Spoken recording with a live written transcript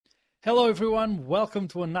Hello everyone, welcome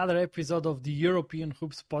to another episode of the European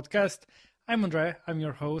Hoops podcast. I'm Andre, I'm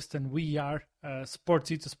your host, and we are Sports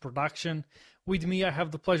Eaters production. With me, I have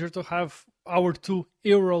the pleasure to have our two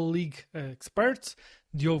Euroleague experts,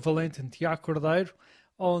 Diogo Valente and Tiago Cordeiro.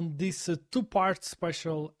 On these two-part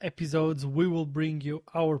special episodes, we will bring you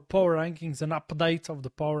our power rankings, an update of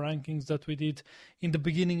the power rankings that we did in the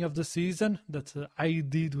beginning of the season, that I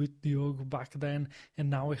did with Diogo back then,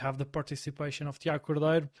 and now we have the participation of Tiago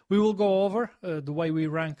Cordeiro. We will go over the way we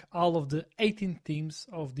rank all of the 18 teams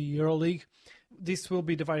of the EuroLeague. This will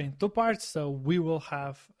be divided in two parts, so we will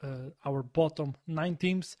have our bottom 9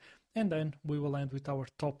 teams, and then we will end with our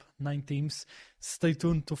top 9 teams. Stay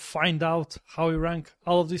tuned to find out how we rank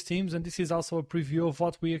all of these teams, and this is also a preview of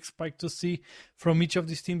what we expect to see from each of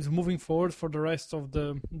these teams moving forward for the rest of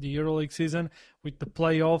the EuroLeague season, with the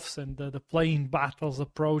playoffs and the play-in battles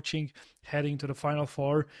approaching, heading to the Final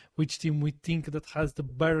Four. Which team we think that has the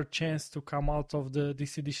better chance to come out of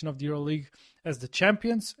this edition of the EuroLeague as the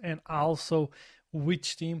champions, and also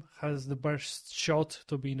which team has the best shot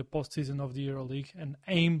to be in the postseason of the EuroLeague and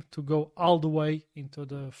aim to go all the way into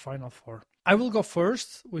the Final Four. I will go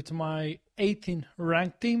first with my 18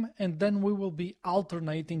 ranked team, and then we will be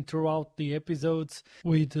alternating throughout the episodes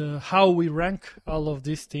with how we rank all of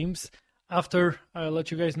these teams. After I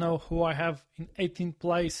let you guys know who I have in 18th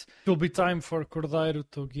place, it will be time for Cordeiro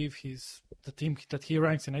to give the team that he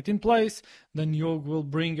ranks in 18th place. Then Yog will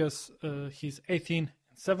bring us his 18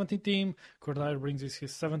 17 team, Cordeiro brings us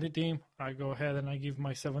his 17 team, I go ahead and I give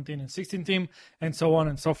my 17 and 16 team, and so on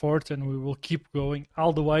and so forth, and we will keep going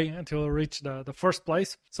all the way until we reach the first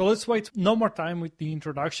place. So let's wait no more time with the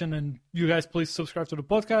introduction, and you guys please subscribe to the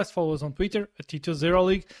podcast, follow us on Twitter at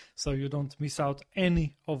T20League, so you don't miss out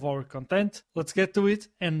any of our content. Let's get to it,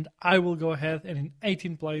 and I will go ahead, and in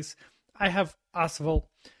 18th place, I have Asvel.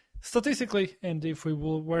 Statistically, and if we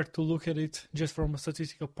were to look at it just from a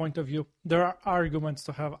statistical point of view, there are arguments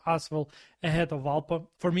to have Asvel ahead of Alpa.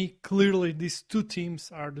 For me, clearly, these two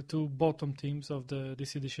teams are the two bottom teams of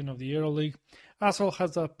this edition of the EuroLeague. Asvel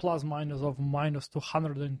has a plus-minus of minus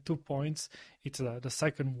 202 points. It's the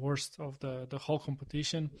second worst of the whole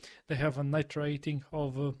competition. They have a net rating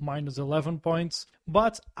of minus 11 points.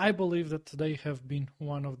 But I believe that they have been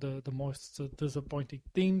one of the most disappointing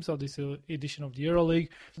teams of this edition of the EuroLeague.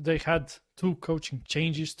 They had 2 coaching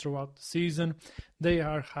changes throughout the season. They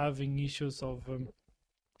are having issues of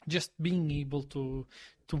just being able to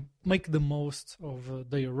make the most of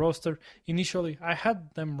their roster. Initially, I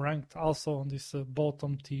had them ranked also on this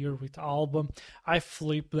bottom tier with Alba. I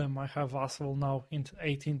flipped them. I have Asvel now in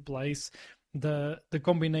 18th place. The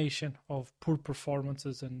combination of poor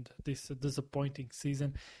performances and this disappointing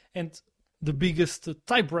season, and the biggest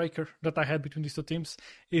tiebreaker that I had between these two teams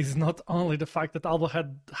is not only the fact that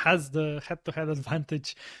Alba has the head-to-head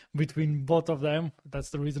advantage between both of them. That's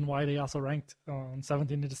the reason why they also ranked on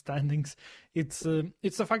 17 in the standings. It's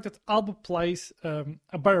the fact that Alba plays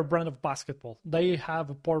a better brand of basketball. They have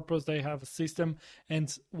a purpose, they have a system,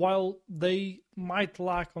 and while they might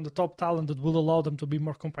lack on the top talent that will allow them to be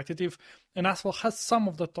more competitive, and Asvel has some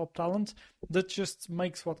of the top talent that just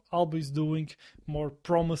makes what Alba is doing more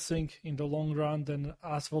promising in the long run. Then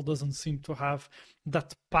Asvel doesn't seem to have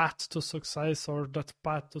that path to success or that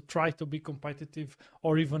path to try to be competitive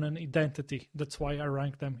or even an identity. That's why I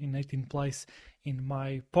rank them in 18th place in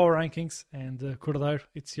my power rankings. And Cordeiro,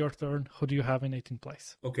 it's your turn. Who do you have in 18th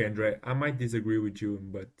place? Okay, Andre, I might disagree with you,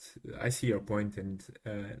 but I see your point, and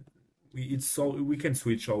we can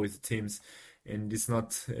switch always the teams, and it's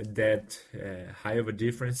not that high of a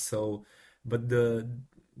difference. So, but the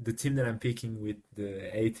team that I'm picking with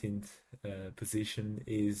the 18th position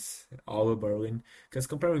is Alba Berlin, because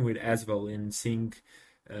comparing with Asvel and seeing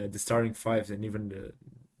the starting fives and even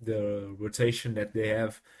the rotation that they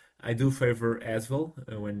have, I do favor Asvel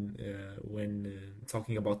when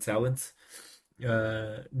talking about talent.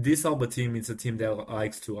 This Alba team is a team that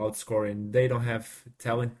likes to outscore, and they don't have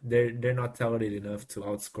talent. They're not talented enough to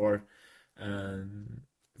outscore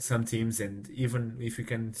some teams, and even if you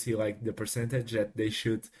can see like the percentage that they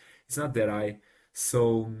shoot, it's not that high.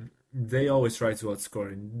 So they always try to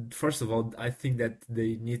outscore. And first of all, I think that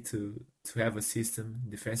they need to have a system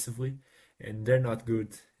defensively, and they're not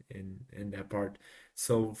good in that part.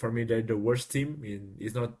 So for me, they're the worst team. And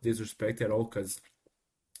it's not disrespect at all, because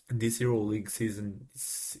this EuroLeague season,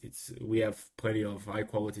 we have plenty of high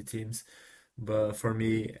quality teams. But for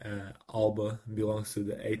me, Alba belongs to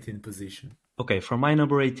the 18th position. Okay, for my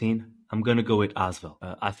number 18, I'm going to go with Asvel.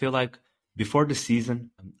 I feel like before the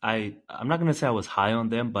season, I'm not going to say I was high on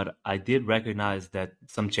them, but I did recognize that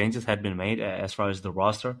some changes had been made as far as the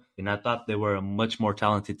roster. And I thought they were a much more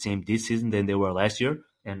talented team this season than they were last year.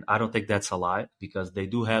 And I don't think that's a lie because they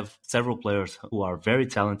do have several players who are very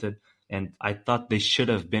talented. And I thought they should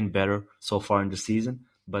have been better so far in the season.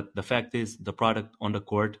 But the fact is, the product on the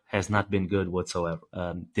court has not been good whatsoever.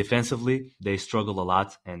 Defensively, they struggle a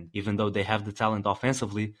lot. And even though they have the talent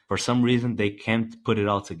offensively, for some reason, they can't put it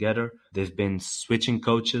all together. They've been switching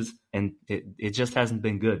coaches, and it just hasn't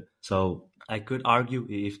been good. So I could argue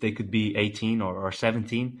if they could be 18 or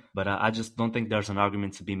 17, but I just don't think there's an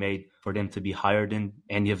argument to be made for them to be higher than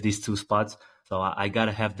any of these two spots. So I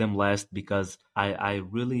gotta have them last because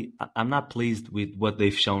I'm not pleased with what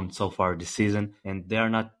they've shown so far this season, and they are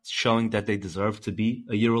not showing that they deserve to be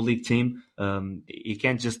a EuroLeague team. It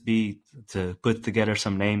can't just be to put together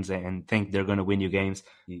some names and think they're gonna win you games.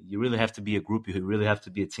 You really have to be a group. You really have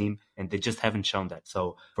to be a team, and they just haven't shown that.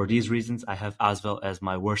 So for these reasons, I have Asvel as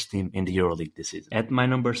my worst team in the EuroLeague this season. At my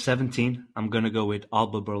number 17, I'm gonna go with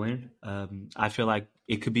Alba Berlin. I feel like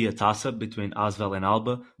it could be a toss-up between Asvel and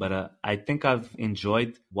Alba, but I think I've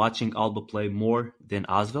enjoyed watching Alba play more than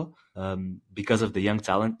Asvel because of the young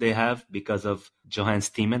talent they have, because of Johannes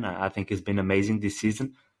Thiemann. I think he's been amazing this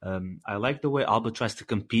season. I like the way Alba tries to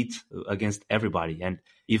compete against everybody, and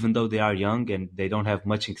even though they are young and they don't have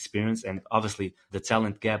much experience, and obviously the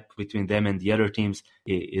talent gap between them and the other teams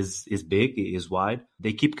is big, is wide,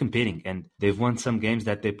 they keep competing, and they've won some games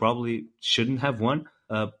that they probably shouldn't have won.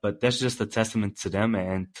 But that's just a testament to them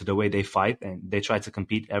and to the way they fight, and they try to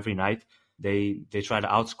compete every night. They try to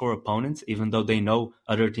outscore opponents, even though they know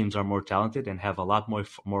other teams are more talented and have a lot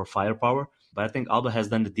more firepower. But I think Alba has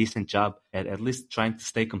done a decent job at least trying to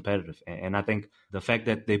stay competitive. And I think the fact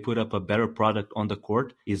that they put up a better product on the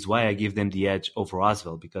court is why I give them the edge over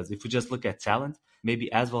Asvel. Because if we just look at talent, maybe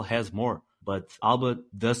Asvel has more. But Alba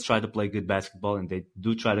does try to play good basketball, and they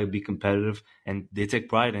do try to be competitive, and they take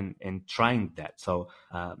pride in trying that. So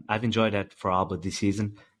I've enjoyed that for Alba this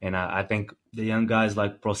season, and I think the young guys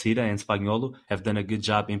like Procida and Spagnolo have done a good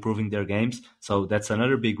job improving their games. So that's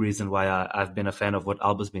another big reason why I've been a fan of what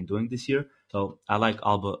Alba's been doing this year. So I like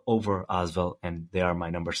Alba over Asvel, and they are my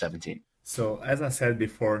number 17. So as I said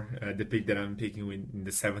before, the pick that I'm picking in the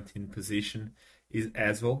 17th position is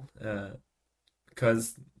Asvel,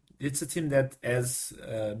 because it's a team that has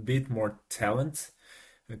a bit more talent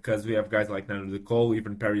because we have guys like Nando De Cole,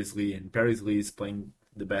 even Paris Lee, and Paris Lee is playing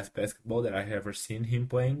the best basketball that I have ever seen him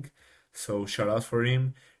playing. So shout out for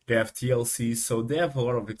him. They have TLC, so they have a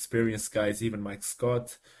lot of experienced guys, even Mike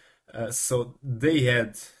Scott. So they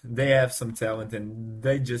have some talent, and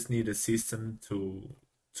they just need a system to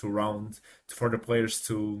round for the players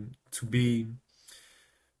to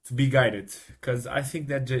be guided, because I think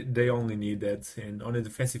that they only need that. And on the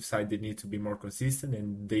defensive side, they need to be more consistent,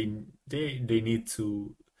 and they need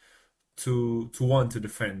to want to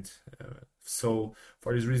defend. So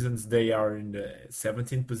for these reasons, they are in the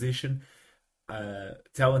 17th position.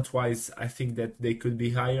 Talent wise, I think that they could be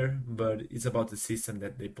higher, but it's about the system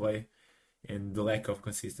that they play and the lack of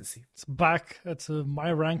consistency. It's back at my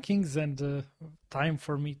rankings, and time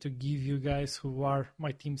for me to give you guys who are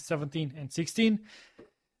my team 17 and 16.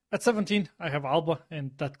 At 17, I have Alba,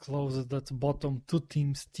 and that closes that bottom two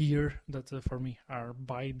teams tier that for me are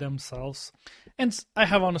by themselves. And I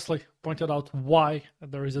have honestly pointed out why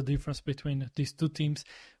there is a difference between these two teams.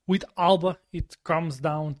 With Alba, it comes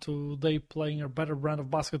down to they playing a better brand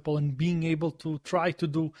of basketball and being able to try to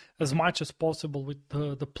do as much as possible with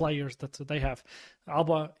the players that they have.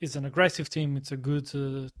 Alba is an aggressive team. It's a good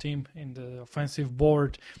team in the offensive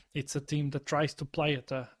board. It's a team that tries to play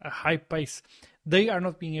at a high pace. They are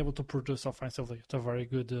not being able to produce offensively at a very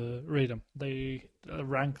good rhythm. They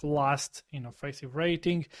rank last in offensive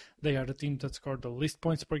rating. They are the team that scored the least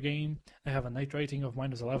points per game. They have a net rating of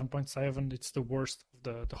minus 11.7. It's the worst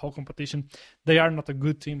of the whole competition. They are not a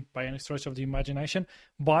good team by any stretch of the imagination,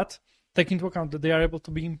 but take into account that they are able to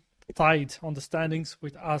be tied on the standings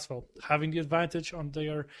with Asvel, having the advantage on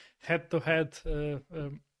their head-to-head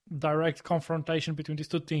direct confrontation between these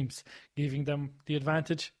two teams, giving them the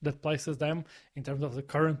advantage that places them in terms of the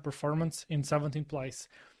current performance in 17th place.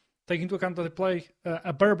 Take into account that they play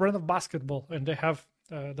a better brand of basketball, and they have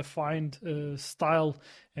defined style,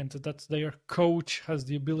 and that their coach has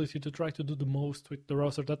the ability to try to do the most with the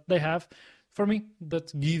roster that they have. For me,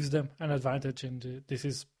 that gives them an advantage, and this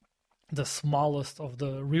is the smallest of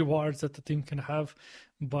the rewards that the team can have,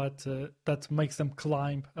 but that makes them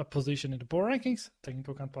climb a position in the power rankings, taking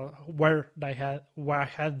into account where I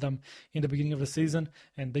had them in the beginning of the season,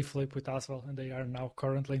 and they flip with Asvel, and they are now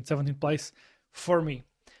currently in 17th place for me.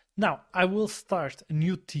 Now, I will start a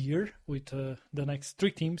new tier with the next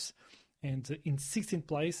three teams, and in 16th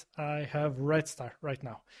place, I have Red Star right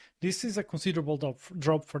now. This is a considerable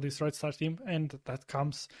drop for this Red Star team, and that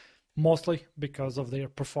comes mostly because of their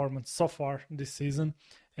performance so far this season.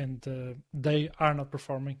 And they are not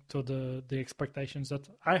performing to the expectations that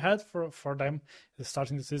I had for them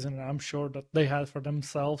starting the season, and I'm sure that they had for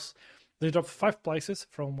themselves. They dropped 5 places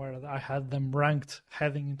from where I had them ranked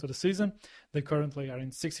heading into the season. They currently are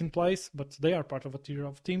in 16th place, but they are part of a tier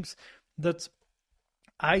of teams that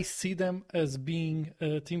I see them as being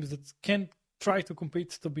teams that can try to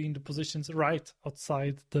compete to be in the positions right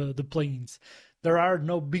outside the play-ins. There are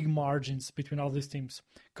no big margins between all these teams.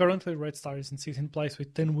 Currently, Red Star is in 16th place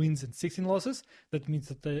with 10 wins and 16 losses. That means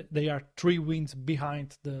that they are 3 wins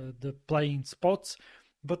behind the play-in spots.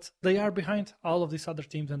 But they are behind all of these other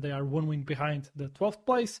teams, and they are 1 win behind the 12th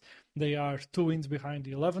place. They are 2 wins behind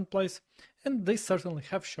the 11th place. And they certainly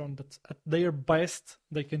have shown that at their best,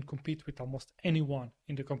 they can compete with almost anyone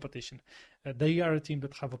in the competition. They are a team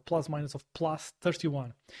that have a plus minus of plus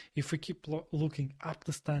 31. If we keep looking up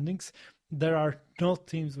the standings, there are no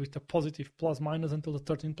teams with a positive plus minus until the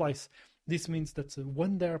 13th place. This means that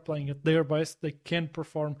when they are playing at their best, they can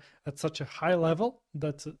perform at such a high level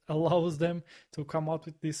that allows them to come out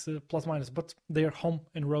with this plus minus. But their home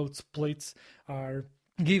and road splits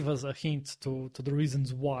give us a hint to the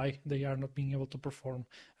reasons why they are not being able to perform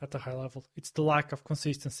at a high level. It's the lack of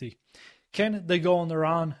consistency. Can they go on a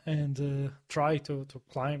run and try to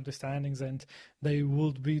climb the standings, and they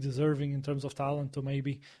would be deserving in terms of talent to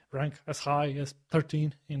maybe rank as high as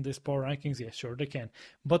 13 in these power rankings? Yeah, sure, they can.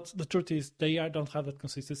 But the truth is they don't have that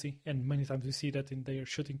consistency, and many times we see that in their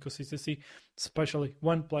shooting consistency, especially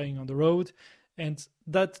when playing on the road. And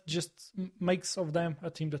that just makes of them a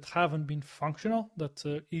team that haven't been functional,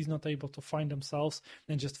 that is not able to find themselves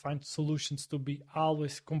and just find solutions to be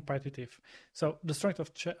always competitive. So the strength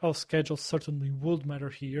of schedule certainly would matter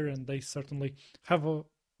here, and they certainly have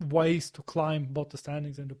ways to climb both the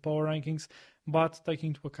standings and the power rankings, but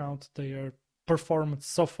taking into account their performance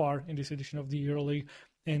so far in this edition of the Euroleague,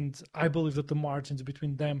 and I believe that the margins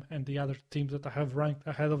between them and the other teams that I have ranked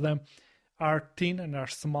ahead of them are thin and are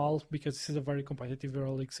small, because this is a very competitive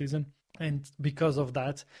Euroleague season. And because of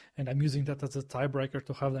that, and I'm using that as a tiebreaker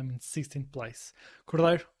to have them in 16th place.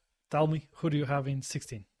 Cordeiro, tell me, who do you have in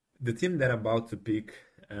 16? The team that I'm about to pick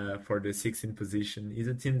for the 16th position is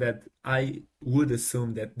a team that I would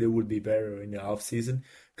assume that they would be better in the off season,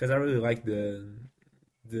 because I really like the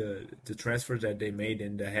transfers that they made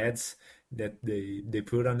and the heads that they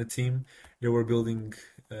put on the team. They were building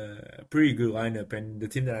a pretty good lineup, and the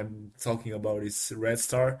team that I'm talking about is Red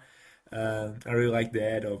Star. I really like the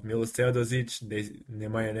add of Milos Teodosic,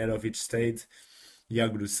 Nemanja Nedovic stayed,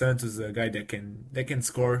 Iago dos Santos, a guy that can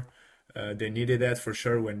score. They needed that for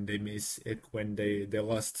sure when they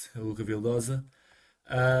lost Luca Vildoza.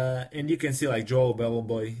 And you can see like Joel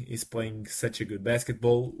Bellomboy is playing such a good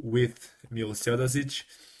basketball with Milos Teodosic.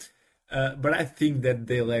 But I think that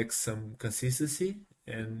they lack some consistency,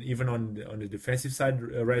 and even on the defensive side,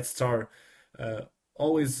 Red Star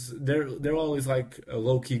they're always like a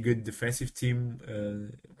low-key good defensive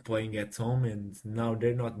team playing at home, and now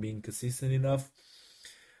they're not being consistent enough.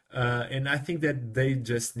 And I think that they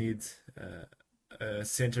just need a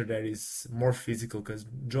center that is more physical, because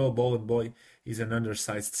Joel Bellomboy is an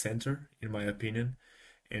undersized center in my opinion,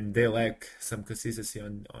 and they lack some consistency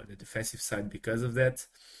on the defensive side because of that.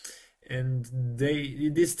 And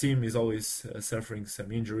this team is always suffering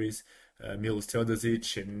some injuries. Milos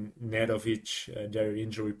Teodosic and Nedovic, they're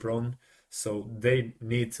injury prone, so they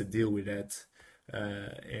need to deal with that.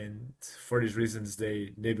 And for these reasons,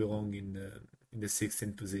 they belong in the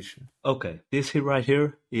 16th position. Okay, this here right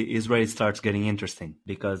here is where it starts getting interesting,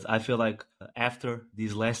 because I feel like after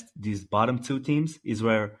these bottom 2 teams is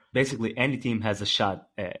where basically any team has a shot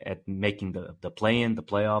at making the play-in, the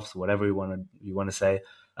playoffs, whatever you want to say.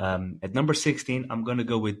 At number 16, I'm going to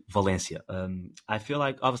go with Valencia. I feel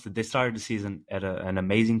like obviously they started the season at an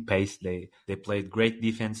amazing pace. They played great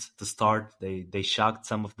defense to start. They shocked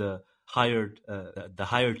some of the higher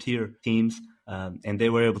tier teams, and they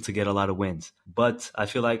were able to get a lot of wins. But I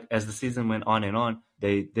feel like as the season went on and on,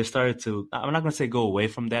 they started to, I'm not going to say go away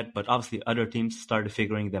from that, but obviously other teams started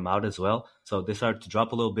figuring them out as well. So they started to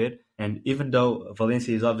drop a little bit. And even though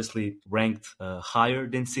Valencia is obviously ranked higher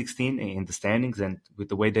than 16 in the standings, and with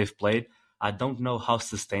the way they've played, I don't know how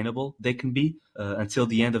sustainable they can be until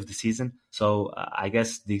the end of the season. So I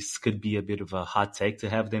guess this could be a bit of a hot take to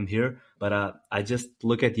have them here. But I just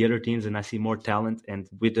look at the other teams and I see more talent. And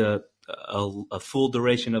with a full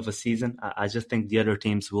duration of a season, I just think the other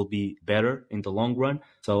teams will be better in the long run.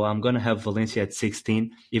 So I'm going to have Valencia at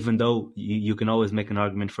 16, even though you can always make an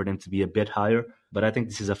argument for them to be a bit higher. but I think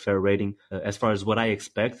this is a fair rating. As far as what I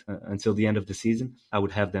expect until the end of the season, I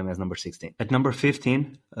would have them as number 16. At number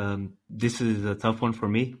 15, this is a tough one for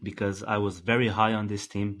me because I was very high on this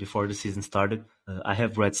team before the season started. I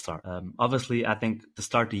have Red Star. Obviously, I think to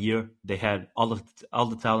start the year, they had all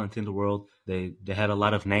the talent in the world. They had a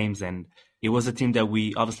lot of names, and it was a team that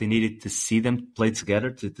we obviously needed to see them play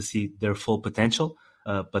together to see their full potential.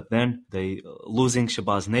 But then they losing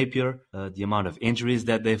Shabazz Napier, the amount of injuries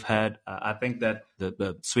that they've had. I think that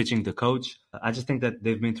the switching the coach, I just think that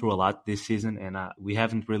they've been through a lot this season, and we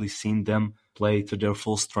haven't really seen them play to their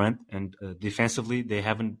full strength. And defensively, they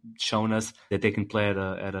haven't shown us that they can play at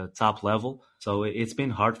a top level. So it's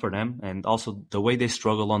been hard for them, and also the way they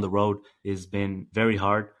struggle on the road has been very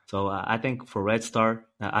hard. So I think for Red Star,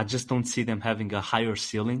 I just don't see them having a higher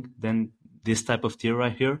ceiling than this type of tier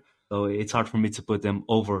right here. So it's hard for me to put them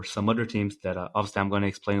over some other teams that obviously I'm going to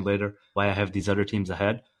explain later why I have these other teams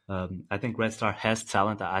ahead. I think Red Star has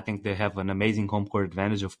talent. I think they have an amazing home court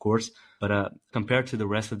advantage, of course. But compared to the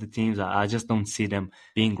rest of the teams, I just don't see them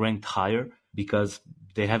being ranked higher because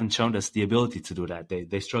they haven't shown us the ability to do that.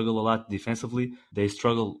 They struggle a lot defensively. They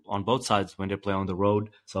struggle on both sides when they play on the road.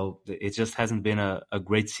 So it just hasn't been a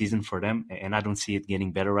great season for them, and I don't see it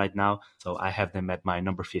getting better right now. So I have them at my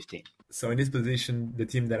number 15. So in this position, the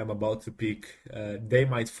team that I'm about to pick, they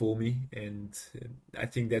might fool me. And I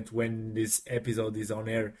think that when this episode is on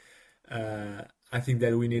air, I think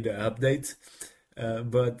that we need an update.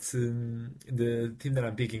 But the team that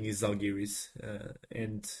I'm picking is Zalgiris.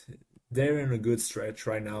 And they're in a good stretch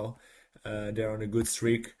right now. They're on a good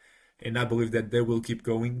streak. And I believe that they will keep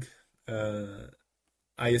going.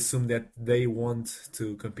 I assume that they want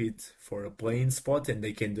to compete for a playing spot, and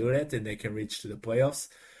they can do that, and they can reach to the playoffs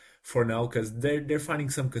for now because they're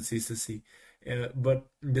finding some consistency. But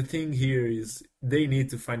the thing here is they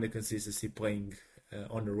need to find the consistency playing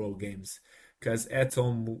on the road games because at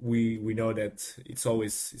home we know that it's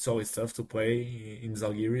always tough to play in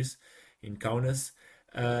Zalgiris, in Kaunas.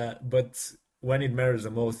 But when it matters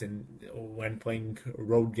the most and when playing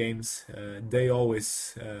road games, they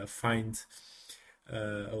always find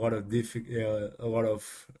a lot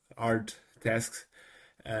of hard tasks.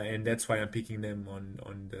 And that's why I'm picking them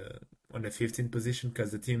on the 15th position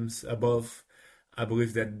because the teams above, I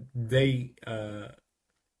believe that they,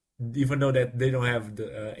 even though that they don't have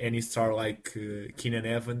any star like Keenan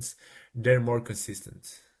Evans, they're more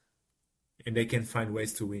consistent and they can find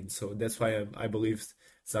ways to win. So that's why I believe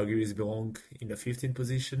Zalgiris belong in the 15th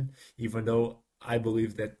position, even though I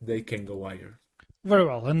believe that they can go higher. Very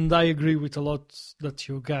well, and I agree with a lot that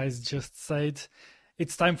you guys just said.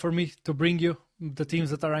 It's time for me to bring you the teams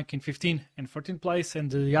that are ranking 15 and 14th place and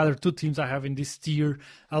the other two teams I have in this tier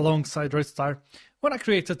alongside Red Star. When I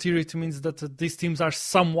create a tier, it means that these teams are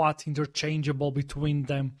somewhat interchangeable between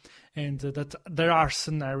them and that there are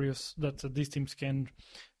scenarios that these teams can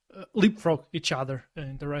leapfrog each other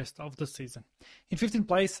in the rest of the season. In 15th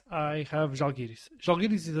place, I have Žalgiris.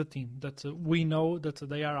 Žalgiris is a team that we know that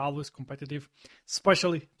they are always competitive,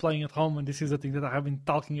 especially playing at home. And this is a thing that I have been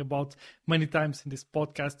talking about many times in this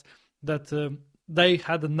podcast, that they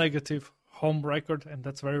had a negative home record, and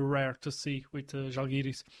that's very rare to see with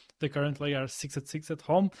Žalgiris. They currently are 6-6 at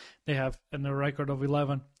home. They have a record of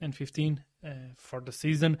 11-15 for the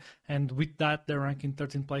season, and with that, they're ranking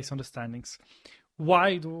 13th place on the standings.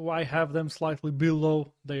 Why do I have them slightly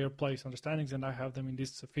below their place on the standings, and I have them in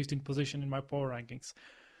this 15th position in my power rankings?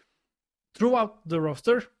 Throughout the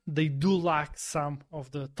roster, they do lack some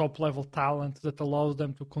of the top-level talent that allows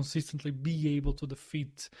them to consistently be able to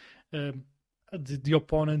defeat the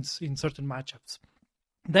opponents in certain matchups.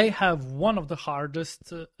 They have one of the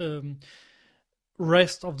hardest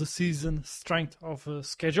rest of the season strength of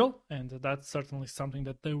schedule, and that's certainly something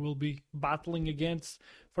that they will be battling against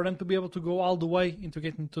for them to be able to go all the way into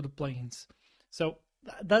getting to the play-ins. So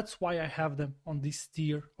that's why I have them on this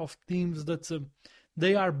tier of teams that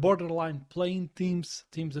they are borderline playing teams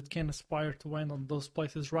that can aspire to end on those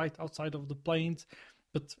places right outside of the play-ins,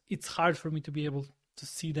 but it's hard for me to be able to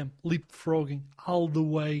see them leapfrogging all the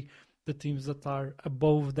way the teams that are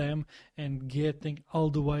above them and getting all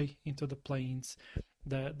the way into the play-ins.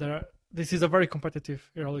 This is a very competitive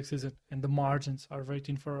Euroleague season, and the margins are very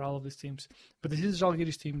thin for all of these teams. But this is a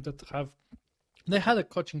Žalgiris team that they had a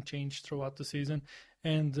coaching change throughout the season,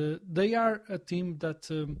 and they are a team that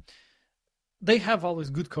they have always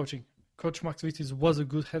good coaching. Coach Max Vitis was a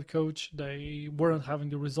good head coach. They weren't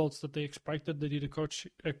having the results that they expected. They did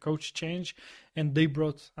a coach change, and they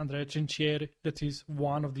brought Andrea Cincieri, that is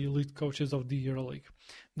one of the elite coaches of the EuroLeague.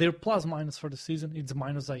 Their plus-minus for the season is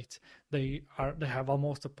 -8. They have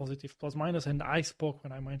almost a positive plus-minus, and I spoke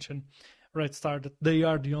when I mentioned Red Star that they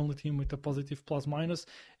are the only team with a positive plus minus.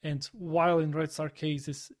 And while in Red Star case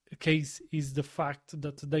is the fact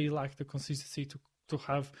that they lack the consistency to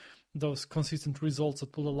have those consistent results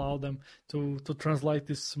that will allow them to translate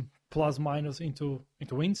this plus minus into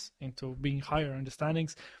wins, into being higher in the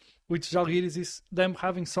standings. With Žalgiris is them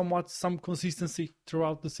having some consistency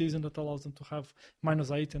throughout the season that allows them to have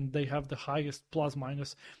 -8, and they have the highest plus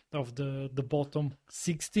minus of the bottom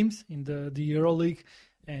 6 teams in the Euroleague.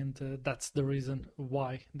 And that's the reason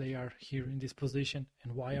why they are here in this position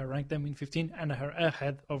and why I rank them in 15 and are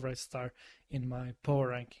ahead of Red Star in my power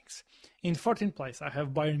rankings. In 14th place, I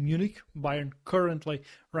have Bayern Munich. Bayern currently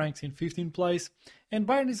ranks in 15th place. And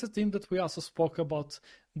Bayern is a team that we also spoke about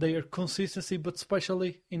their consistency, but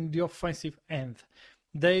especially in the offensive end.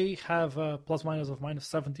 They have a plus minus of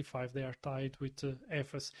 -75. They are tied with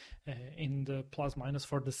Efes in the plus minus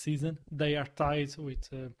for the season. They are tied with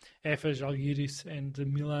Efes, Žalgiris, and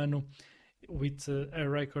Milano with a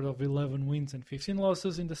record of 11 wins and 15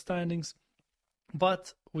 losses in the standings.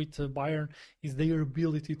 But with Bayern is their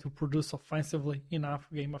ability to produce offensively enough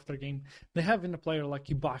game after game. They have in a player like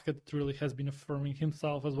Ibaka that really has been affirming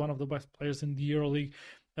himself as one of the best players in the Euroleague,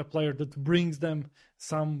 a player that brings them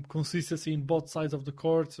some consistency in both sides of the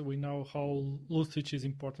court. We know how Lucic is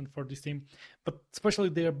important for this team, but especially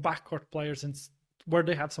their backcourt players, and where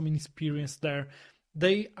they have some inexperience there,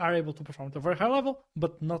 they are able to perform at a very high level,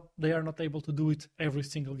 but they are not able to do it every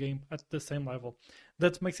single game at the same level.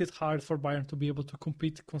 That makes it hard for Bayern to be able to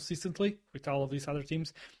compete consistently with all of these other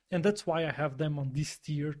teams, and that's why I have them on this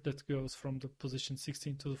tier that goes from the position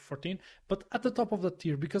 16 to 14, but at the top of the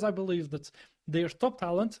tier, because I believe that their top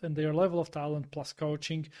talent and their level of talent plus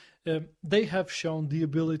coaching, they have shown the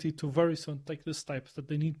ability to very soon take the steps that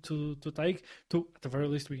they need to take to, at the very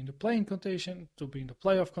least, be in the playing contention, to be in the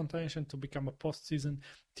playoff contention, to become a postseason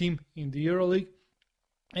team in the Euroleague.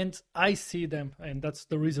 And I see them, and that's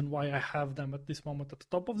the reason why I have them at this moment at the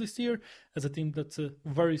top of this tier, as a team that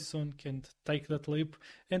very soon can take that leap.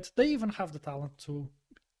 And they even have the talent to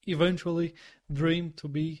eventually dream to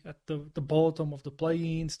be at the bottom of the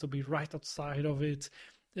play-ins, to be right outside of it.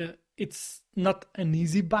 It's not an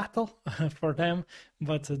easy battle for them,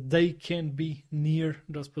 but they can be near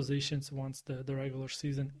those positions once the regular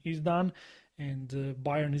season is done. And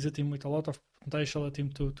Bayern is a team with a lot of potential, a team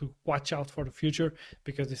to watch out for the future,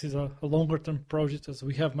 because this is a longer-term project, as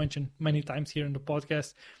we have mentioned many times here in the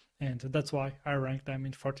podcast. And that's why I rank them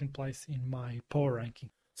in 14th place in my power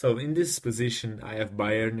ranking. So in this position, I have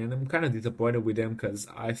Bayern, and I'm kind of disappointed with them because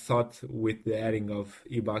I thought with the adding of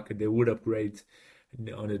Ibaka, they would upgrade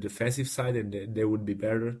on the defensive side and they would be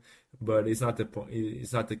better. But it's not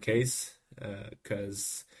the case,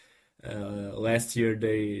 because last year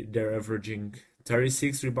they're averaging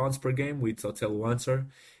 36 rebounds per game with Hotel Wanzer,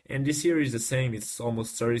 and this year is the same. It's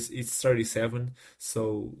almost 30. It's 37,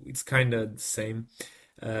 so it's kind of the same.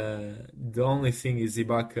 The only thing is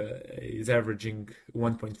Ibaka is averaging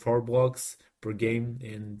 1.4 blocks per game,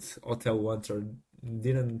 and Hotel Wanzer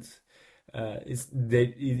didn't.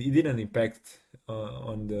 It didn't impact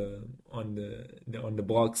on the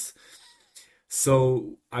blocks.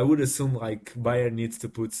 So I would assume like Bayern needs to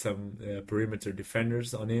put some perimeter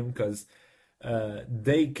defenders on him, because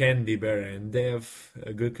they can be better and they have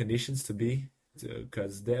good conditions to be,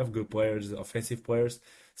 because they have good players, offensive players.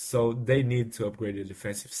 So they need to upgrade the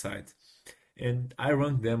defensive side. And I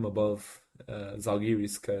rank them above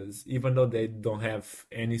Žalgiris, because even though they don't have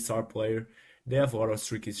any star player, they have a lot of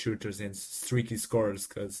streaky shooters and streaky scorers,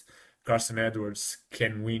 because Carson Edwards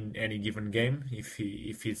can win any given game if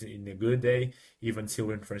he's in a good day. Even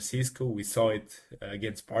Silver Francisco, we saw it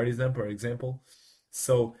against Partizan, for example.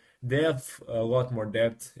 So they have a lot more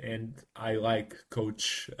depth, and I like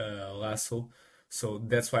Coach Lasso. So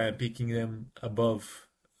that's why I'm picking them above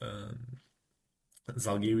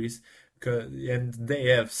Žalgiris, and they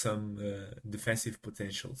have some defensive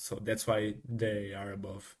potential. So that's why they are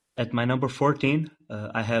above. At my number 14,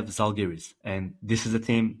 I have Žalgiris, and this is a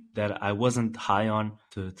team that I wasn't high on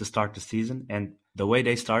to start the season. And the way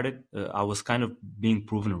they started, I was kind of being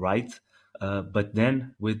proven right. But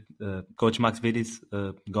then with Coach Max Vitis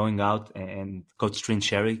going out and Coach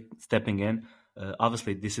Trincherry stepping in,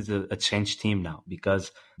 obviously this is a changed team now,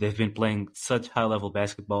 because they've been playing such high-level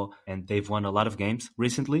basketball and they've won a lot of games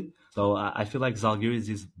recently. So I feel like Žalgiris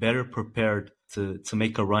is better prepared to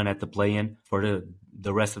make a run at the play-in for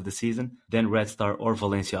the rest of the season than Red Star or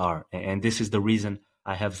Valencia are. And this is the reason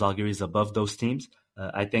I have Žalgiris above those teams.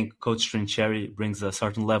 I think Coach Trincherry brings a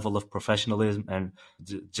certain level of professionalism and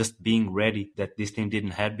just being ready that this team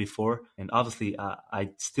didn't have before. And obviously, I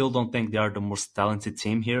still don't think they are the most talented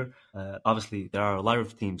team here. Obviously, there are a lot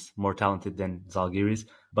of teams more talented than Zalgiris,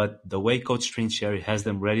 but the way Coach Trincherry has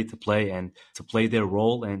them ready to play and to play their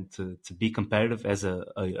role and to be competitive as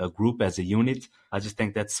a group, as a unit, I just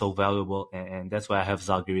think that's so valuable. And that's why I have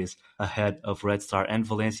Zalgiris ahead of Red Star and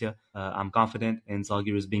Valencia. I'm confident in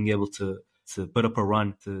Zalgiris being able to put up a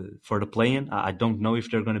run for the play-in. I don't know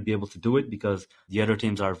if they're going to be able to do it because the other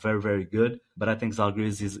teams are very, very good. But I think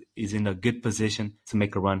Zalgiris is in a good position to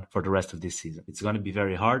make a run for the rest of this season. It's going to be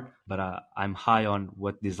very hard, but I'm high on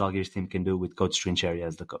what this Zalgiris team can do with Coach Trincherry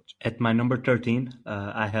as the coach. At my number 13,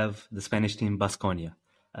 I have the Spanish team Baskonia.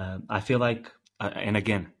 I feel like, and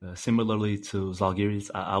again, similarly to Zalgiris,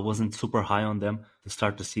 I wasn't super high on them to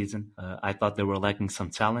start the season. I thought they were lacking some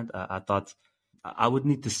talent. I thought I would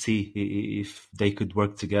need to see if they could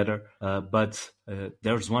work together. But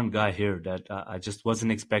there's one guy here that I just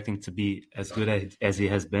wasn't expecting to be as good as he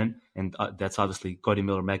has been, and that's obviously Cody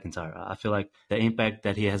Miller-McIntyre. I feel like the impact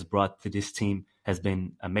that he has brought to this team has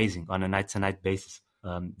been amazing on a night-to-night basis.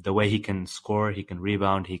 The way he can score, he can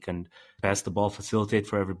rebound, he can pass the ball, facilitate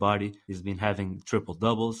for everybody. He's been having triple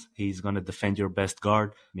doubles. He's going to defend your best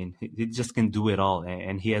guard. I mean, he just can do it all.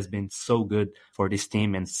 And he has been so good for this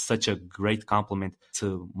team and such a great compliment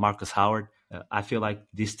to Marcus Howard. I feel like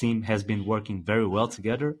this team has been working very well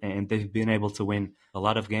together and they've been able to win a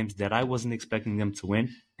lot of games that I wasn't expecting them to win.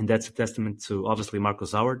 And that's a testament to obviously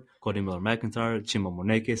Marcus Howard, Cody Miller-McIntyre, Chima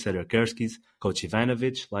Moneke, Cedric Kerskis, Coach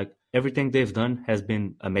Ivanovic. Like everything they've done has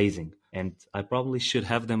been amazing. And I probably should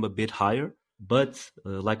have them a bit higher. But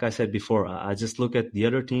like I said before, I just look at the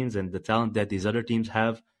other teams and the talent that these other teams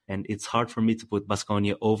have. And it's hard for me to put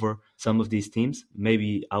Baskonia over some of these teams.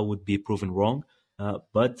 Maybe I would be proven wrong.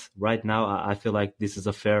 But right now, I feel like this is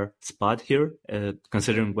a fair spot here,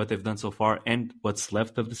 considering what they've done so far and what's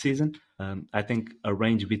left of the season. I think a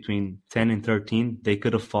range between 10 and 13, they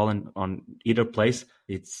could have fallen on either place.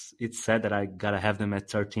 It's sad that I got to have them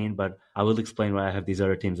at 13, but I will explain why I have these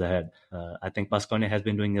other teams ahead. I think Baskonia has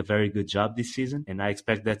been doing a very good job this season, and I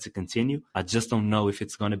expect that to continue. I just don't know if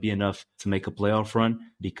it's going to be enough to make a playoff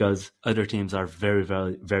run because other teams are very,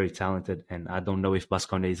 very, very talented, and I don't know if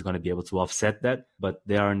Baskonia is going to be able to offset that, but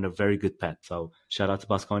they are in a very good path. So shout out to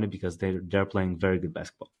Baskonia because they're playing very good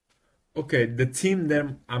basketball. Okay, the team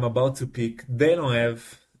that I'm about to pick, they don't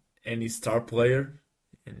have any star player,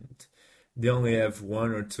 and they only have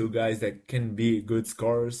one or two guys that can be good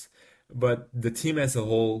scorers. But the team as a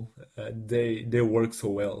whole, they work so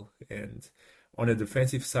well. And on the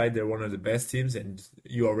defensive side, they're one of the best teams, and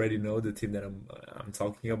you already know the team that I'm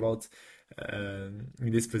talking about. In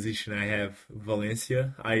this position, I have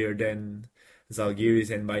Valencia higher than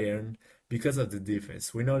Zalgiris and Bayern, because of the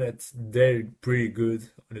defense. We know that they're pretty good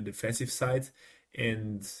on the defensive side,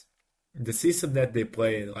 and the system that they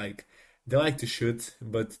play, like they like to shoot,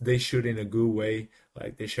 but they shoot in a good way.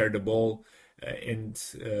 Like they share the ball, and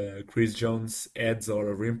Chris Jones adds a lot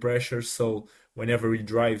of rim pressure. So whenever he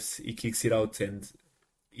drives, he kicks it out, and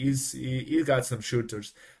he got some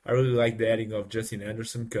shooters. I really like the adding of Justin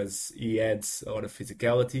Anderson because he adds a lot of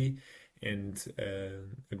physicality and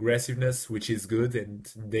aggressiveness, which is good,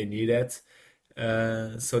 and they need that.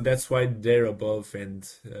 So that's why they're above, and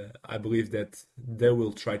I believe that they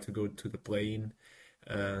will try to go to the play-in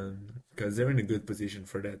because they're in a good position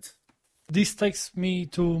for that. This takes me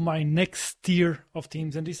to my next tier of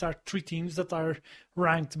teams, and these are three teams that are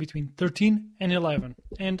ranked between 13 and 11.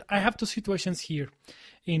 And I have two situations here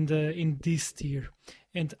in this tier,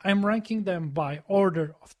 and I'm ranking them by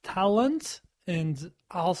order of talent and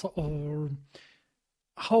also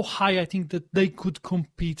how high I think that they could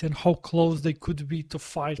compete and how close they could be to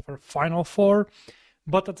fight for Final Four,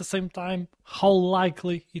 but at the same time, how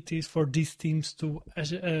likely it is for these teams to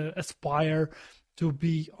aspire to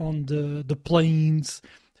be on the play-ins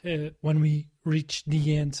when we reach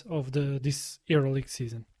the end of this Euroleague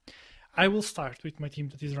season. I will start with my team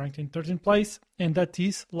that is ranked in 13th place, and that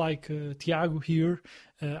is, like Thiago here,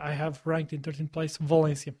 I have ranked in 13th place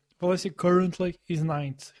Valencia. Valencia currently is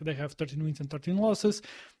 9th. They have 13 wins and 13 losses.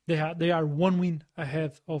 They are 1 win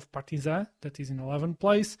ahead of Partizan, that is in 11th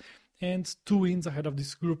place, and 2 wins ahead of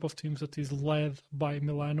this group of teams that is led by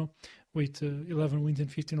Milano with 11 wins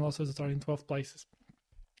and 15 losses that are in 12 places.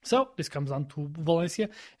 So this comes down to Valencia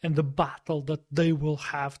and the battle that they will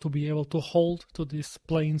have to be able to hold to these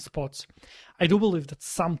playing spots. I do believe that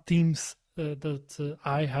some teams that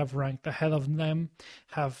I have ranked ahead of them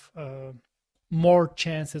have more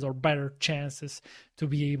chances or better chances to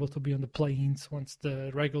be able to be on the play-ins once the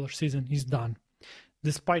regular season is done.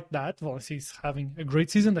 Despite that, Valencia is having a great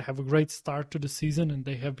season. They have a great start to the season, and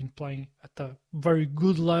they have been playing at a very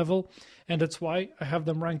good level. And that's why I have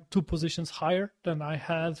them ranked 2 positions higher than I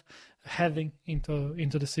had heading into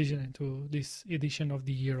the season, into this edition of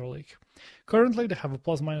the EuroLeague. Currently, they have a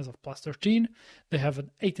plus-minus of +13. They have an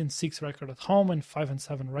 8-6 record at home and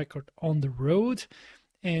 5-7 record on the road.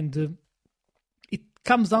 And it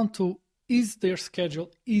comes down to, is their schedule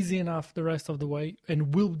easy enough the rest of the way,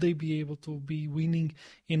 and will they be able to be winning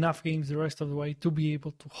enough games the rest of the way to be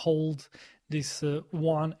able to hold this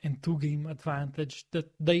 1 and 2 game advantage that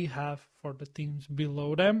they have for the teams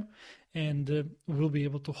below them, and will be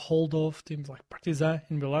able to hold off teams like Partizan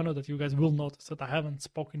and Milano that you guys will notice that I haven't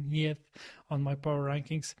spoken yet on my power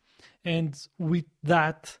rankings, and with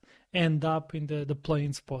that end up in the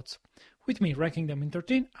playing spots. With me ranking them in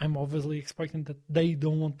 13, I'm obviously expecting that they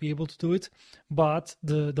won't be able to do it, but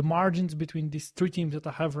the margins between these 3 teams that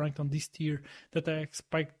I have ranked on this tier, that I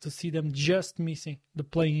expect to see them just missing the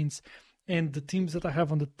play-ins, and the teams that I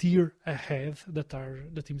have on the tier ahead, that are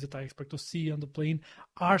the teams that I expect to see on the play-in,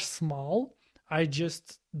 are small. I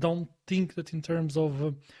just don't think that in terms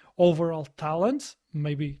of overall talent,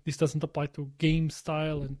 maybe this doesn't apply to game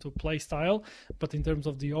style and to play style, but in terms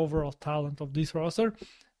of the overall talent of this roster,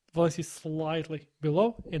 Valencia is slightly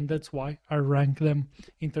below, and that's why I rank them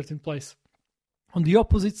in 13th place. On the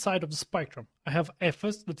opposite side of the spectrum, I have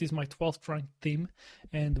Efes, that is my 12th ranked team,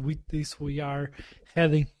 and with this we are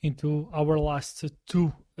heading into our last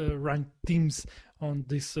 2 ranked teams on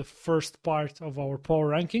this first part of our power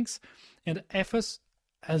rankings. And Efes,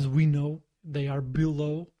 as we know, they are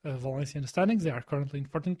below Valencia in the standings. They are currently in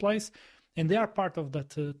 14th place, and they are part of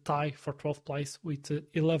that tie for 12th place with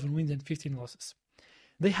 11 wins and 15 losses.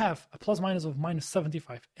 They have a plus-minus of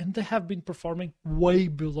 -75, and they have been performing way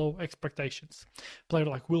below expectations. A player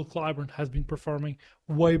like Will Clyburn has been performing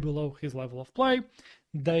way below his level of play.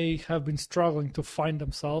 They have been struggling to find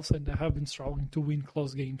themselves, and they have been struggling to win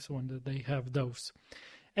close games when they have those.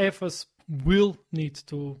 Efes will need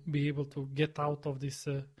to be able to get out of this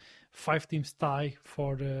 4-teams tie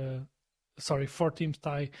for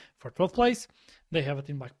 12th place. They have a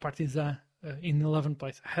team like Partizan in 11th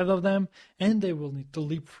place ahead of them, and they will need to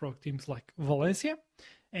leapfrog teams like Valencia,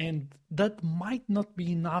 and that might not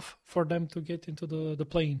be enough for them to get into the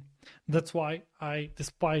play-in. That's why I,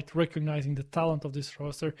 despite recognizing the talent of this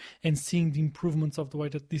roster and seeing the improvements of the way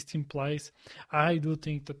that this team plays, I do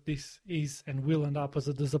think that this is and will end up as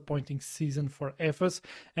a disappointing season for Efes,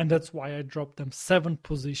 and that's why I dropped them 7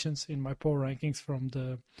 positions in my power rankings from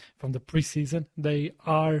the preseason. They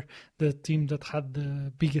are the team that had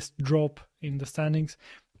the biggest drop in the standings,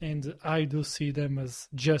 and I do see them as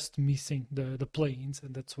just missing the play-ins,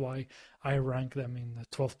 and that's why I rank them in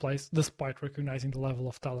 12th place, despite recognizing the level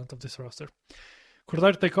of talent of this roster.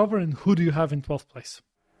 Cordeiro, take over, and who do you have in 12th place?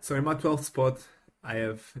 So in my 12th spot, I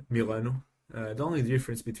have Milano. The only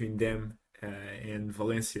difference between them and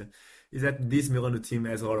Valencia is that this Milano team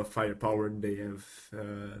has a lot of firepower. They have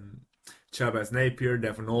Chavez Napier,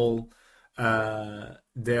 Devon Hall.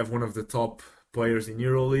 They have one of the top players in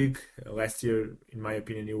Euroleague. Last year, in my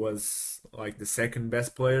opinion, he was like the second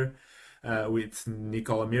best player with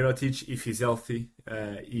Nikola Mirotic. If he's healthy,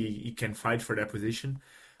 he can fight for that position.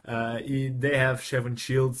 They have Shevon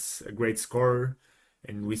Shields, a great scorer,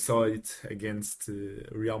 and we saw it against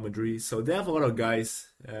Real Madrid. So they have a lot of guys,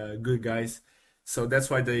 good guys. So that's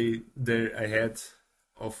why they're ahead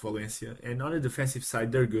of Valencia. And on the defensive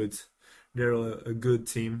side, they're good. They're a good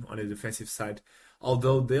team on the defensive side.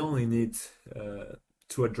 Although they only need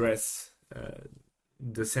to address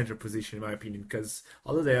the center position, in my opinion, because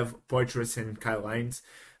although they have Poitras and Kyle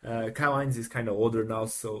Hines is kind of older now,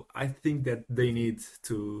 so I think that they need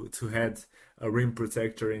to add a rim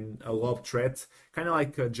protector and a lob threat, kind of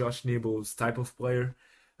like Josh Nibbles type of player,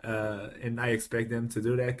 and I expect them to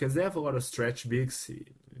do that because they have a lot of stretch bigs.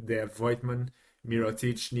 They have Voigtman,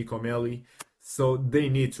 Mirotic, Nico Melli, so they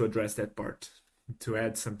need to address that part to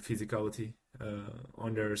add some physicality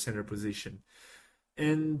on their center position.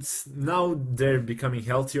 And now they're becoming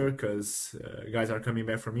healthier because guys are coming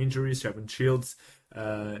back from injuries, Shevon Shields,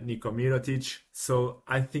 Nico Mirotic. So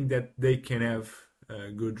I think that they can have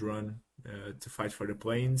a good run to fight for the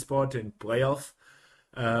play-in spot and playoff.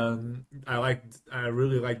 I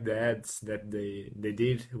really like the ads that they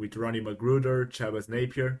did with Ronnie Magruder, Chavez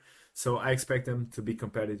Napier. So I expect them to be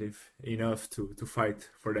competitive enough to fight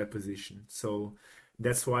for that position. So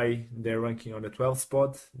that's why they're ranking on the 12th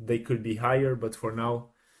spot. They could be higher, but for now,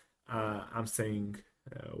 I'm saying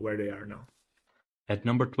where they are now. At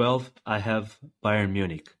number 12, I have Bayern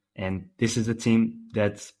Munich. And this is a team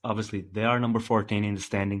that's obviously they are number 14 in the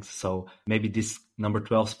standings. So maybe this number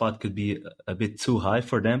 12 spot could be a bit too high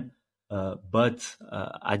for them. But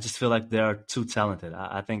I just feel like they are too talented.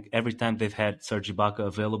 I think every time they've had Serge Ibaka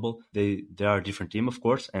available, they are a different team, of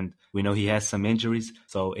course, and we know he has some injuries,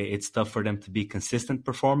 so it's tough for them to be consistent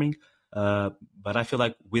performing. But I feel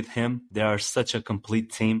like with him, they are such a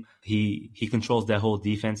complete team. He controls their whole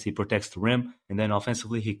defense. He protects the rim, and then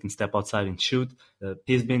offensively, he can step outside and shoot.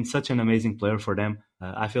 He's been such an amazing player for them.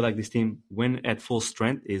 I feel like this team, when at full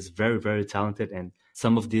strength, is very, very talented, and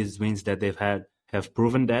some of these wins that they've had have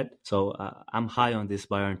proven that. So I'm high on this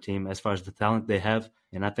Bayern team as far as the talent they have,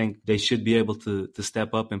 and I think they should be able to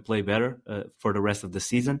step up and play better for the rest of the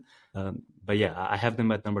season. But yeah, I have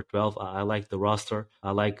them at number 12. I like the roster.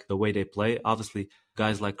 I like the way they play. Obviously,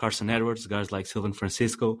 guys like Carson Edwards, guys like Sylvan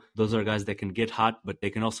Francisco, those are guys that can get hot, but they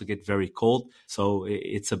can also get very cold. So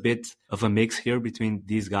it's a bit of a mix here between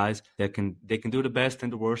these guys that they can do the best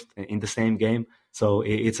and the worst in the same game. So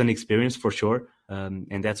it's an experience for sure.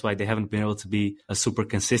 And that's why they haven't been able to be a super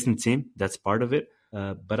consistent team. That's part of it.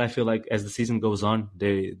 But I feel like as the season goes on,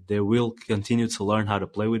 they will continue to learn how to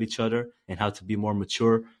play with each other and how to be more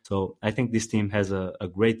mature. So I think this team has a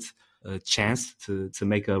great chance to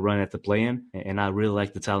make a run at the play-in, and I really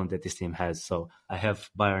like the talent that this team has. So I have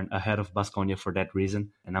Bayern ahead of Baskonia for that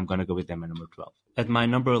reason, and I'm going to go with them at number 12. At my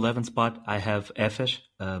number 11 spot, I have Efes.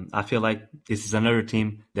 I feel like this is another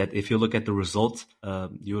team that if you look at the results,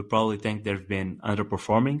 you would probably think they've been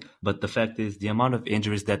underperforming. But the fact is the amount of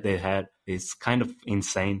injuries that they had is kind of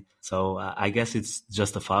insane. So I guess it's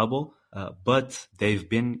justifiable. But they've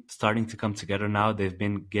been starting to come together now. They've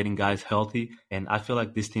been getting guys healthy. And I feel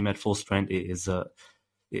like this team at full strength is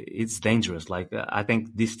it's dangerous. Like I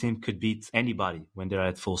think this team could beat anybody when they're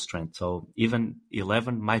at full strength. So even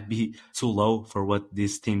 11 might be too low for what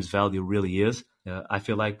this team's value really is. I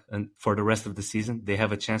feel like for the rest of the season, they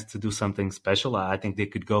have a chance to do something special. I think they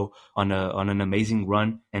could go on an amazing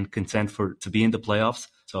run and contend to be in the playoffs.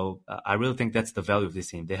 So I really think that's the value of this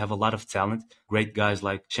team. They have a lot of talent, great guys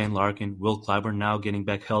like Shane Larkin, Will Clyburn now getting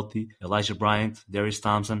back healthy, Elijah Bryant, Darius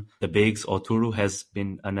Thompson, the bigs. Oturu has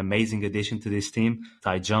been an amazing addition to this team.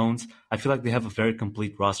 Ty Jones. I feel like they have a very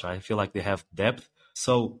complete roster. I feel like they have depth.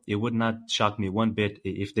 So it would not shock me one bit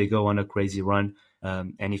if they go on a crazy run.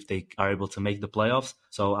 And if they are able to make the playoffs.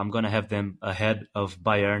 So I'm going to have them ahead of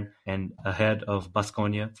Bayern and ahead of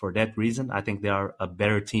Baskonia for that reason. I think they are a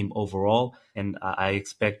better team overall, and I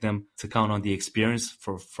expect them to count on the experience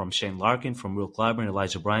from Shane Larkin, from Will Clyburn,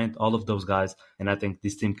 Elijah Bryant, all of those guys. And I think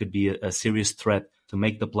this team could be a serious threat to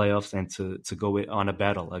make the playoffs and to go on a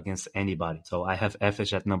battle against anybody. So I have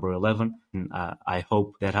FH at number 11, and I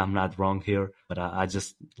hope that I'm not wrong here, but I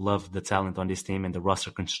just love the talent on this team and the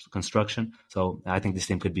roster construction. So I think this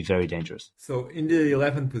team could be very dangerous. So in the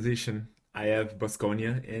 11th position, I have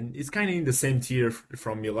Baskonia, and it's kind of in the same tier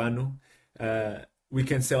from Milano. We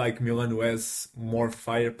can say like Milano has more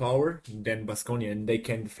firepower than Baskonia, and they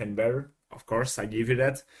can defend better. Of course, I give you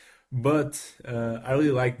that. But I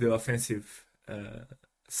really like the offensive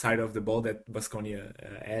side of the ball that Baskonia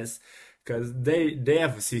has, because they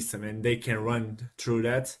have a system and they can run through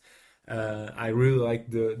that. I really like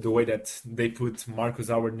the way that they put Marcus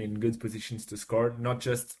Howard in good positions to score, not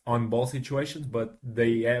just on ball situations, but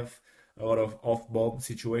they have a lot of off ball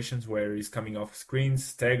situations where he's coming off screens,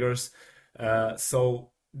 staggers.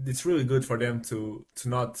 So it's really good for them to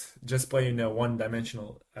not just play in a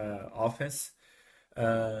one-dimensional offense.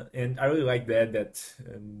 And I really like that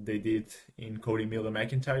they did in Cody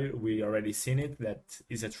Miller-McIntyre. We already seen it. That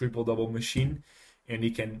is a triple-double machine, and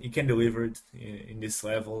he can deliver it in this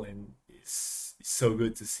level, and it's so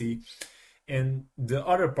good to see. And the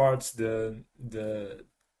other parts, the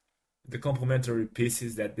complementary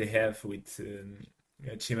pieces that they have with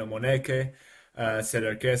Chima Moneke,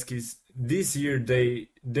 Cedar Keskis, this year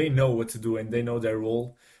they know what to do and they know their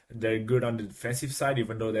role. They're good on the defensive side,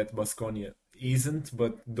 even though that Baskonia isn't,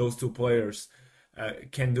 but those two players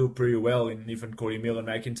can do pretty well in even Cody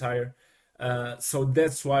Miller-McIntyre. So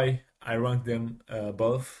that's why I rank them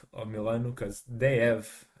above of Milano, because they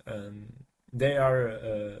are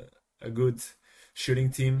a good shooting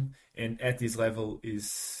team, and at this level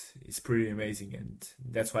is pretty amazing, and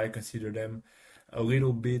that's why I consider them a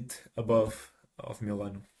little bit above of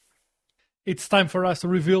Milano. It's time for us to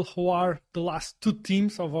reveal who are the last two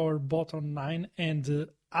teams of our bottom 9, and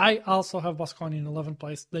I also have Baskonia in 11th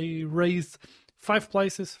place. They raised 5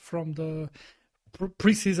 places from the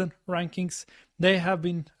preseason rankings. They have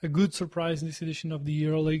been a good surprise in this edition of the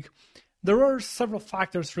Euroleague. There are several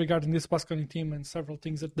factors regarding this Baskonia team and several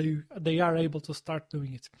things that they are able to start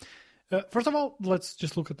doing it. First of all, let's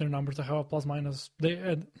just look at their numbers. They have a plus minus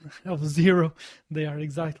of 0. They are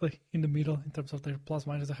exactly in the middle in terms of their plus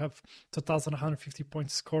minus. They have 2,150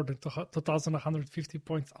 points scored and 2,150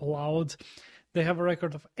 points allowed. They have a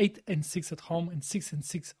record of 8-6 at home and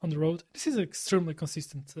 6-6 on the road. This is an extremely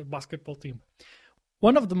consistent basketball team.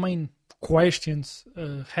 One of the main questions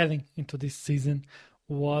heading into this season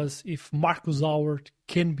was if Marcus Howard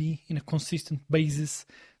can be, in a consistent basis,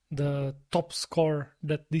 the top scorer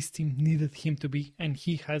that this team needed him to be, and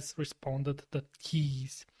he has responded that he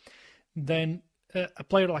is. Then a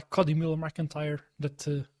player like Cody Miller-McIntyre,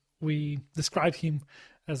 that we described him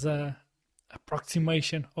as a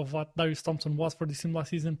approximation of what Darius Thompson was for this team last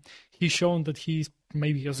season. He's shown that he's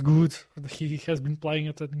maybe as good. He has been playing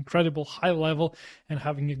at an incredible high level and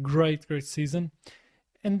having a great season.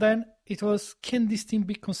 And then it was, can this team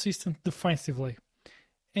be consistent defensively?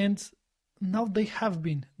 And now they have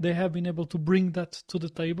been able to bring that to the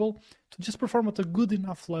table, to just perform at a good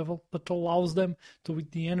enough level that allows them to,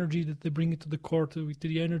 with the energy that they bring into the court, with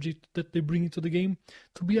the energy that they bring into the game,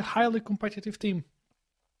 to be a highly competitive team.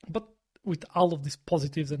 But with all of these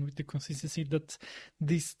positives and with the consistency that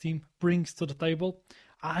this team brings to the table,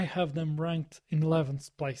 I have them ranked in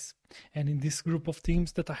 11th place. And in this group of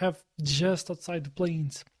teams that I have just outside the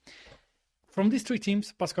play-ins. From these three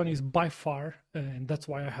teams, Baskonia is by far, and that's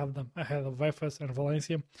why I have them ahead of Efes and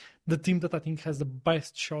Valencia, the team that I think has the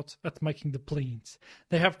best shot at making the play-ins.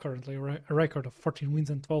 They have currently a record of 14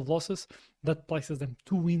 wins and 12 losses. That places them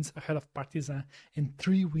 2 wins ahead of Partizan and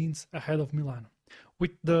 3 wins ahead of Milano.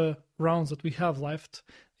 With the rounds that we have left,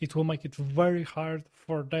 it will make it very hard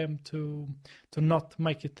for them to not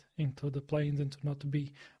make it into the play-ins and to not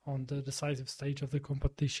be on the decisive stage of the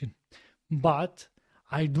competition. But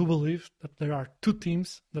I do believe that there are 2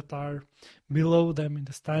 teams that are below them in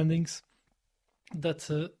the standings that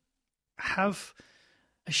have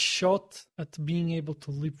a shot at being able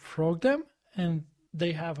to leapfrog them, and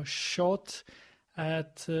they have a shot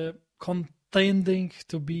at contending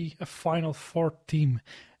to be a Final Four team,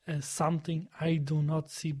 something I do not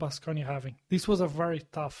see Baskonia having. This was a very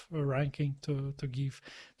tough ranking to give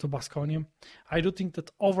to Baskonia. I do think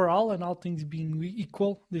that overall, and all things being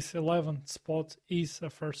equal, this 11th spot is a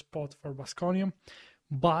first spot for Baskonia.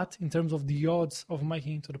 But in terms of the odds of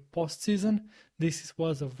making it to the postseason, this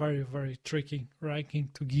was a very, very tricky ranking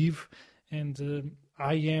to give. And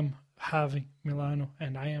I am having Milano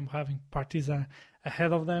and I am having Partizan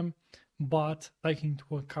ahead of them. But taking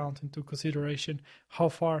into consideration how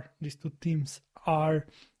far these 2 teams are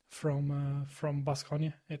from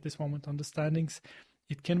Baskonia at this moment on the standings,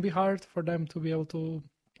 it can be hard for them to be able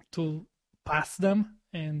to pass them.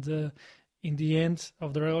 And in the end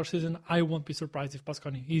of the regular season, I won't be surprised if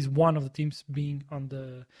Baskonia is one of the teams being on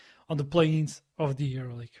the play-ins of the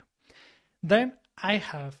Euroleague. Then I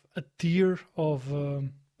have a tier of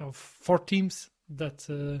 4 teams that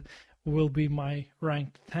will be my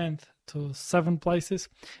ranked 10th to 7th places.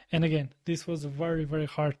 And again, this was very, very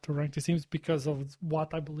hard to rank the teams because of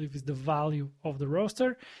what I believe is the value of the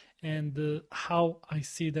roster and how I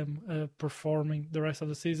see them performing the rest of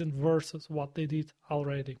the season versus what they did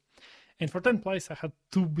already. And for 10th place, I had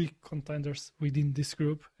 2 big contenders within this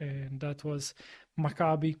group, and that was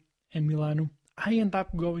Maccabi and Milano. I end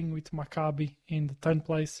up going with Maccabi in the 10th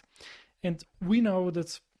place. And we know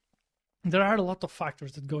that there are a lot of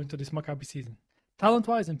factors that go into this Maccabi season.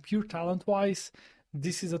 Talent-wise and pure talent-wise,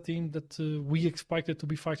 this is a team that we expected to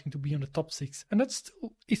be fighting to be on the top 6. And that's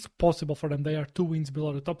still is possible for them. They are 2 wins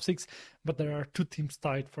below the top 6, but there are 2 teams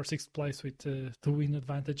tied for 6th place with 2-win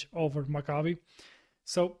advantage over Maccabi.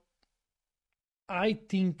 So I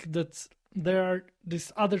think that there are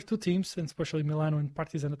these other 2 teams, and especially Milano and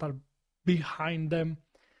Partizan, that are behind them,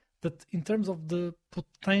 that in terms of the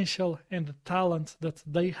potential and the talent that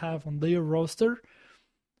they have on their roster,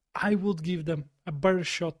 I would give them a better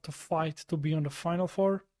shot to fight to be on the Final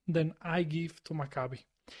Four than I give to Maccabi.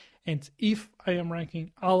 And if I am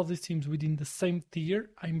ranking all of these teams within the same tier,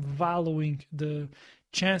 I'm valuing the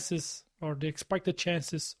chances or the expected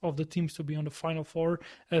chances of the teams to be on the Final Four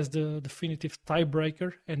as the definitive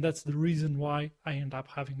tiebreaker, and that's the reason why I end up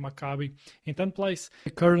having Maccabi in 10th place.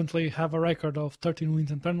 They currently have a record of 13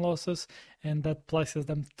 wins and 10 losses, and that places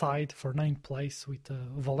them tied for 9th place with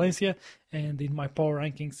Valencia, and in my power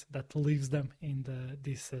rankings, that leaves them in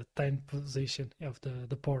this 10th position of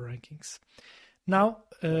the power rankings. Now,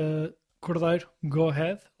 Cordeiro, go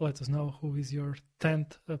ahead. Let us know who is your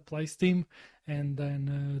 10th place team, and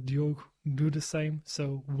then Diogo, do the same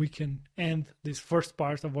so we can end this first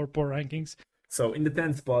part of our power rankings. So in the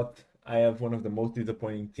 10th spot, I have one of the most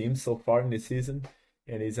disappointing teams so far in this season,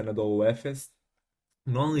 and it's Anadolu Efes.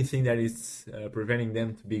 The only thing that is preventing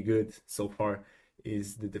them to be good so far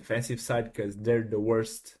is the defensive side, because they're the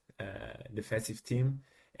worst defensive team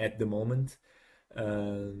at the moment.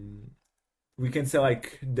 Um, we can say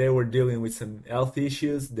like they were dealing with some health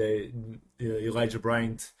issues. Elijah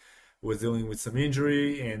Bryant was dealing with some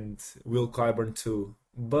injury, and Will Clyburn too.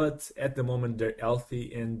 But at the moment they're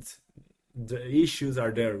healthy, and the issues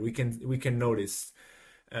are there. We can notice.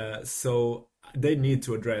 So they need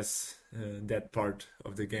to address that part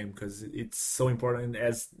of the game, because it's so important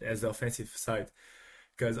as the offensive side.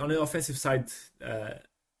 Because on the offensive side,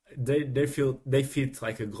 they fit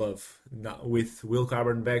like a glove. Now, with Will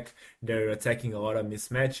Carbon back, they're attacking a lot of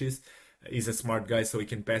mismatches. He's a smart guy, so he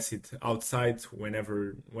can pass it outside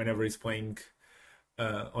whenever he's playing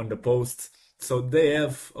on the post. So they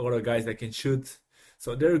have a lot of guys that can shoot.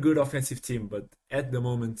 So they're a good offensive team, but at the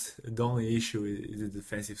moment, the only issue is the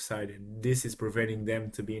defensive side, and this is preventing them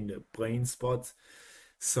to be in the playing spot.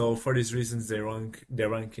 So for these reasons, they rank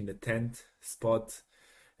in the 10th spot,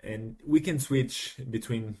 and we can switch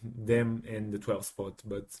between them and the 12th spot,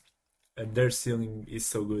 but their ceiling is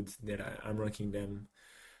so good that I'm ranking them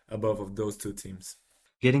above of those two teams.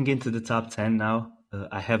 Getting into the top 10 now,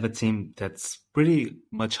 I have a team that's pretty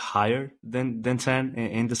much higher than 10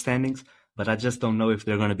 in the standings, but I just don't know if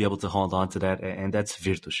they're going to be able to hold on to that, and that's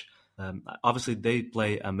Virtus. Obviously, they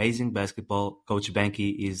play amazing basketball. Coach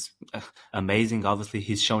Banky is amazing. Obviously,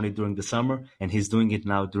 he's shown it during the summer, and he's doing it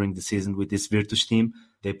now during the season with this Virtus team.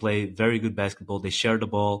 They play very good basketball. They share the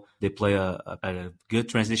ball. They play a good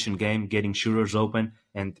transition game, getting shooters open,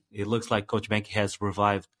 and it looks like Coach Banky has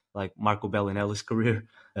revived like Marco Bellinelli's career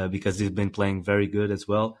because he's been playing very good as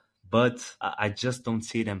well. But I just don't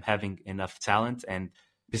see them having enough talent, and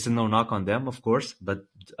this is no knock on them, of course, but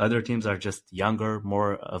other teams are just younger,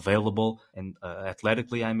 more available, and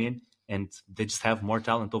athletically, I mean, and they just have more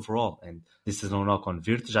talent overall. And this is no knock on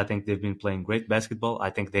Virtus. I think they've been playing great basketball.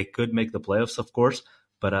 I think they could make the playoffs, of course,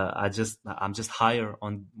 but I'm just higher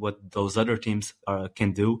on what those other teams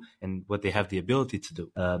can do and what they have the ability to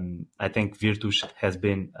do. I think Virtus has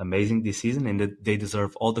been amazing this season, and they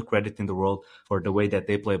deserve all the credit in the world for the way that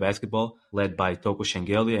they play basketball, led by Toko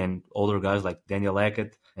Shengelia and older guys like Daniel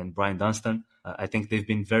Hackett and Brian Dunstan. I think they've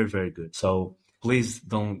been very, very good. So please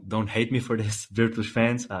don't hate me for this, Virtus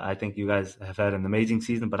fans. I think you guys have had an amazing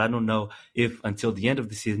season, but I don't know if until the end of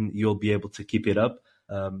the season you'll be able to keep it up.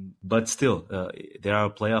 But still, they are a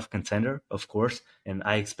playoff contender, of course, and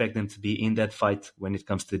I expect them to be in that fight when it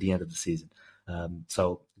comes to the end of the season.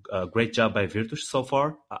 So great job by Virtus so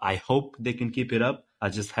far. I hope they can keep it up. I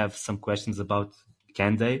just have some questions about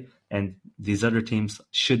can they, and these other teams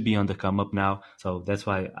should be on the come up now. So that's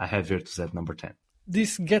why I have Virtus at number 10.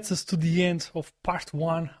 This gets us to the end of part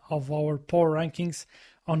 1 of our power rankings.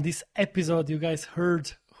 On this episode, you guys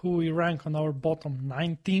heard who we rank on our bottom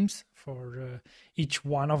 9 teams for each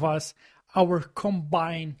one of us. Our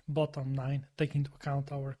combined bottom 9, taking into account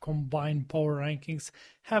our combined power rankings,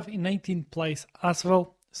 have in 19th place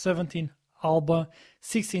Asvel, 17 Alba,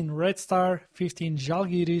 16 Red Star, 15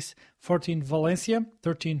 Žalgiris, 14 Valencia,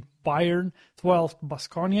 13 Bayern, 12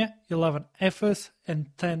 Baskonia, 11 Efes, and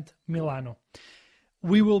 10th Milano.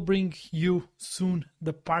 We will bring you soon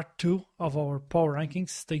the part 2 of our power rankings.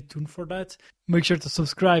 Stay tuned for that. Make sure to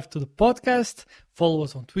subscribe to the podcast, follow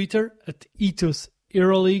us on Twitter at Ethos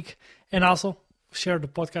Euroleague, and also share the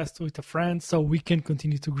podcast with a friend so we can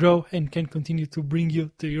continue to grow and can continue to bring you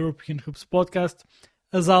the European Hoops podcast.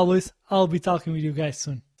 As always, I'll be talking with you guys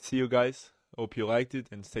soon. See you guys. Hope you liked it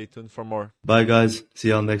and stay tuned for more. Bye, guys. See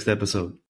you on next episode.